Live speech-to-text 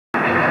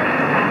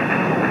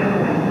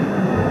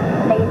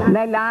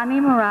Leilani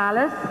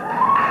Morales,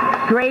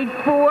 grade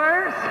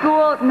 4,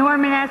 school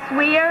Norman S.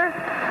 Weir,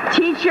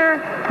 teacher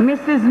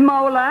Mrs.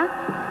 Mola,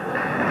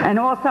 and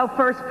also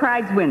first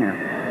prize winner.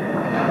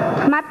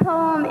 My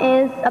poem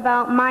is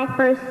about my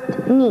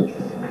first niece.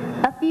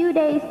 A few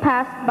days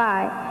passed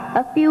by,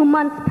 a few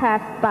months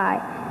passed by.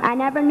 I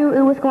never knew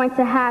it was going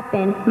to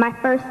happen. My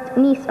first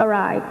niece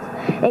arrived.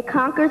 It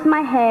conquers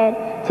my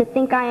head to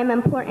think I am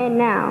important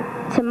now.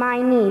 To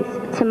my niece,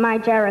 to my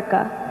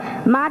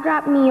Jerica. Ma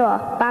dropped me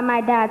off by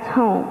my dad's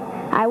home.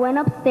 I went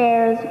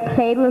upstairs,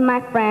 played with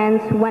my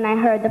friends when I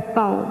heard the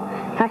phone.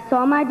 I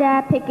saw my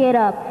dad pick it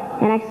up,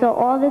 and I saw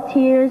all the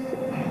tears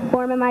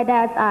form in my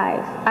dad's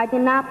eyes. I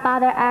did not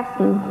bother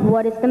asking,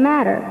 what is the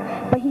matter?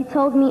 But he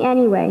told me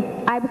anyway,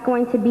 I was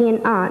going to be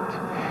an aunt.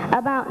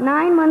 About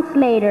 9 months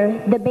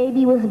later, the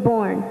baby was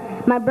born.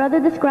 My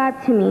brother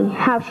described to me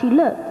how she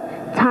looked.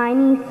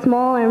 Tiny,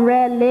 small, and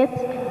red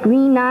lips,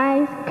 green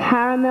eyes,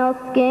 caramel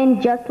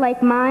skin just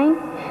like mine.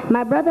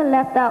 My brother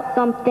left out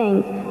some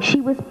things.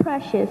 She was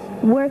precious,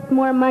 worth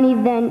more than money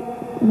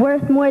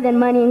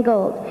and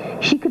gold.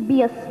 She could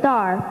be a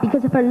star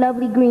because of her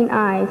lovely green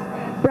eyes.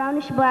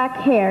 Brownish black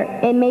hair,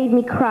 it made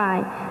me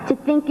cry. To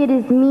think it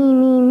is me.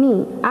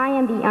 I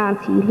am the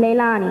auntie,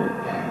 Leilani.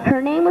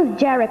 Her name was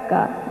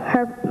Jerica.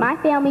 My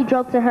family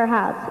drove to her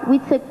house. We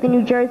took the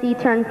New Jersey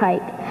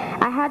Turnpike.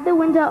 I had the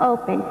window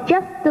open,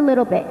 just a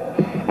little bit,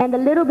 and the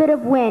little bit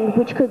of wind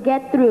which could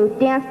get through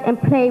danced and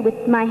played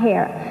with my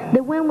hair.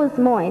 The wind was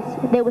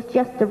moist. There was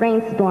just a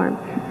rainstorm.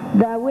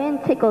 The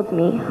wind tickled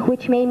me,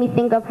 which made me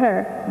think of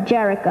her,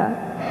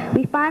 Jerica.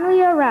 We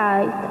finally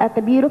arrived at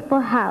the beautiful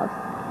house.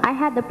 I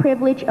had the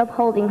privilege of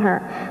holding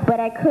her, but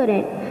I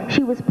couldn't.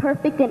 She was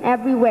perfect in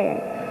every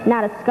way.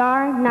 Not a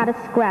scar, not a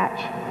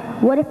scratch.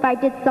 What if I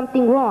did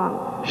something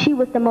wrong? She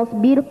was the most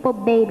beautiful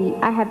baby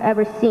I have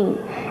ever seen.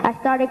 I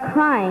started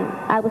crying.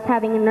 I was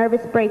having a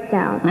nervous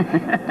breakdown.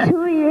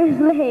 2 years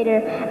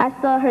later, I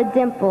saw her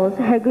dimples,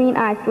 her green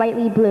eyes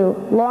slightly blue,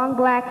 long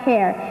black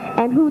hair,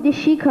 and who did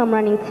she come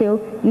running to?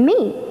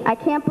 Me! I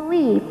can't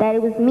believe that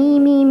it was me.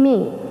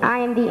 I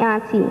am the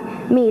auntie.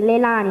 Me,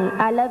 Leilani.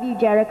 I love you,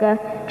 Jerica.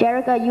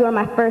 Jerica, you are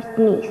my first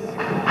niece.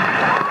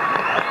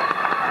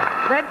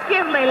 Let's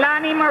give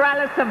Leilani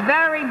Morales a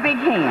very big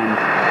hand.